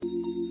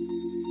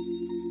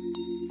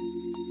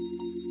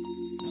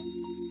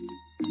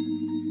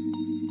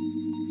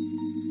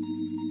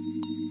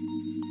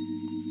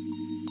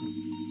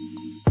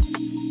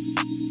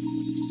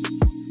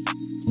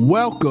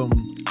Welcome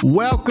to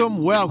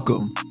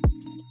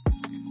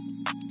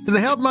the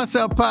Help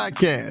Myself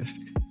podcast.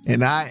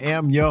 And I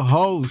am your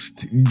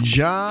host,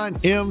 John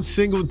M.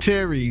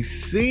 Singletary,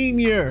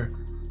 Sr.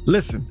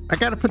 Listen, I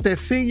got to put that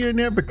senior in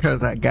there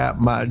because I got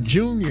my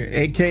junior,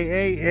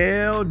 aka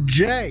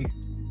LJ.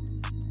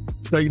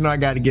 So, I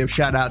got to give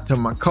shout out to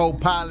my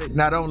co-pilot,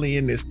 not only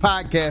in this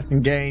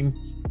podcasting game,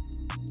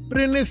 but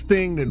in this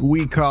thing that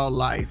we call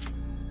life.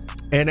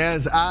 And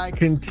as I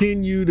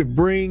continue to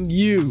bring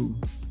you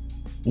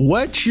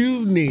what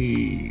you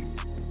need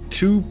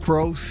to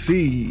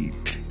proceed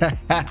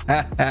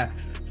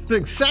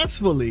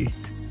successfully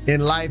in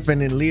life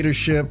and in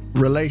leadership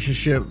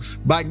relationships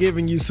by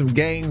giving you some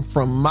game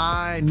from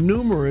my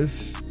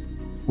numerous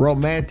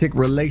romantic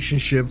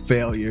relationship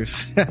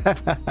failures.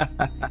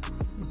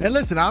 And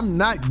listen, I'm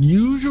not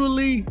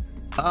usually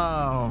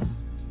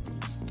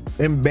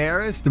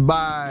embarrassed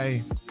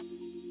by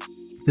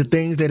the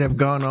things that have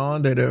gone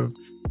on that have,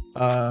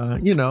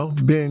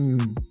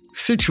 been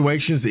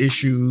situations,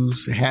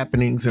 issues,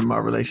 happenings in my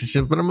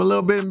relationship, but I'm a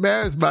little bit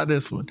embarrassed by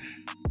this one.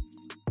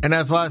 And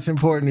that's why it's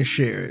important to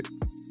share it.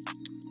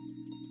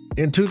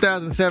 In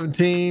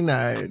 2017,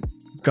 I had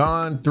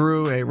gone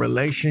through a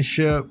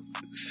relationship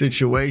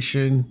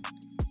situation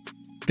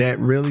that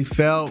really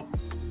felt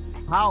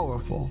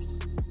powerful.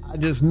 I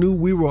just knew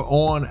we were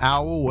on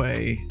our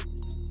way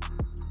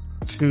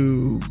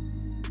to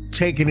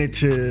taking it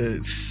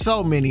to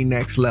so many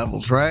next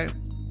levels, right?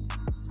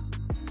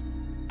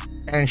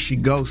 And she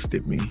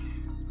ghosted me.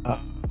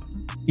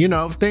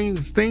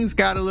 Things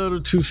got a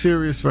little too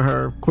serious for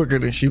her quicker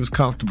than she was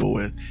comfortable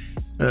with.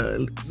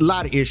 A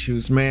lot of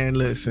issues, man.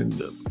 Listen,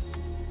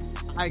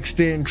 I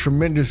extend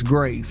tremendous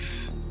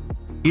grace,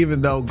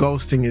 even though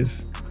ghosting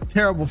is a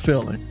terrible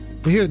feeling.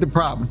 But here's the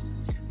problem.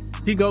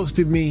 She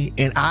ghosted me,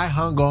 and I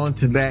hung on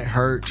to that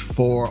hurt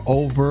for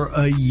over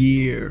a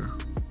year,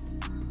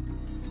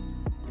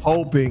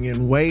 hoping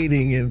and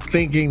waiting and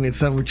thinking that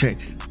something would change.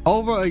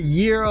 Over a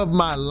year of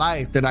my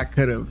life that I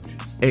could have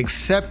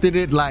accepted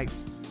it. Like,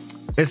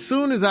 as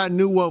soon as I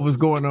knew what was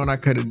going on, I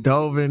could have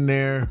dove in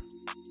there,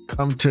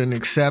 come to an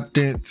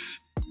acceptance,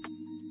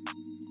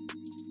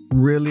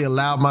 really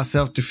allowed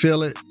myself to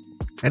feel it,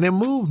 and then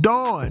moved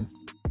on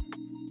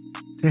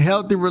to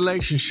healthy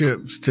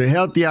relationships, to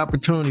healthy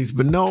opportunities.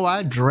 But no,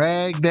 I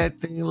dragged that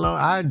thing along.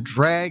 I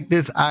dragged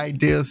this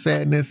idea of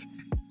sadness.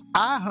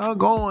 I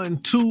hung on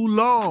too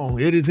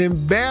long. It is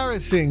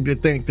embarrassing to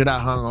think that I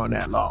hung on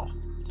that long.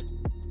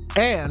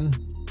 And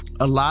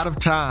a lot of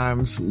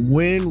times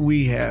when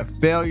we have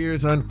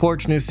failures,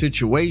 unfortunate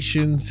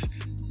situations,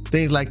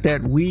 things like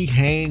that, we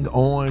hang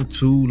on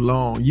too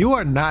long. You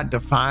are not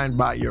defined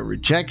by your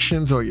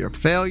rejections or your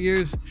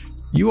failures.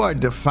 You are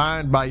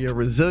defined by your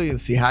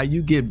resiliency, how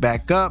you get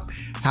back up,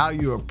 how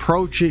you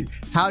approach it,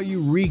 how you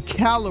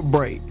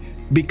recalibrate.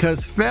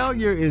 Because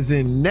failure is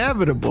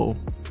inevitable,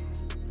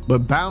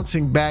 but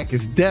bouncing back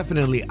is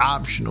definitely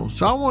optional.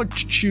 So I want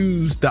to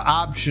choose the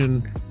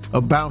option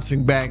of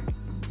bouncing back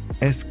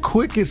as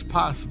quick as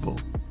possible.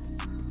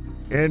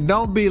 And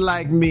don't be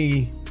like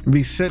me,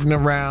 be sitting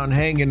around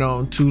hanging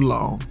on too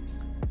long,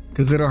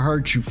 because it'll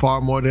hurt you far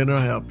more than it'll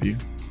help you.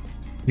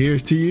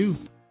 Here's to you.